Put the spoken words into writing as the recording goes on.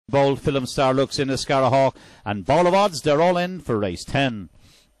Bowl, FILMSTAR Looks, INNISCARRA HAWK, and Ball of Odds. They're all in for race 10.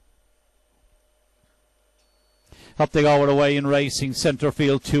 Up they go away in racing. Centre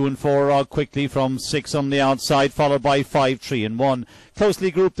field 2 and 4 quickly from 6 on the outside, followed by 5, 3 and 1.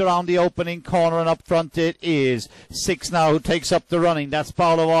 Closely grouped around the opening corner, and up front it is 6 now who takes up the running. That's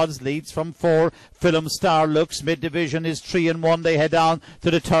Ball of Odds, leads from 4. FILMSTAR Looks, mid-division is 3 and 1. They head down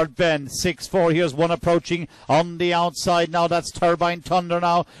to the third bend. 6-4, here's 1 approaching on the outside now. That's Turbine Thunder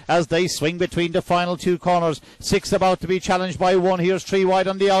now as they swing between the final 2 corners. 6 about to be challenged by 1. Here's 3 wide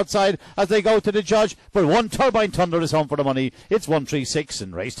on the outside as they go to the judge. But 1 Turbine Thunder is home for the money. It's 136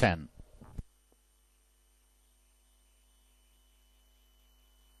 in race 10.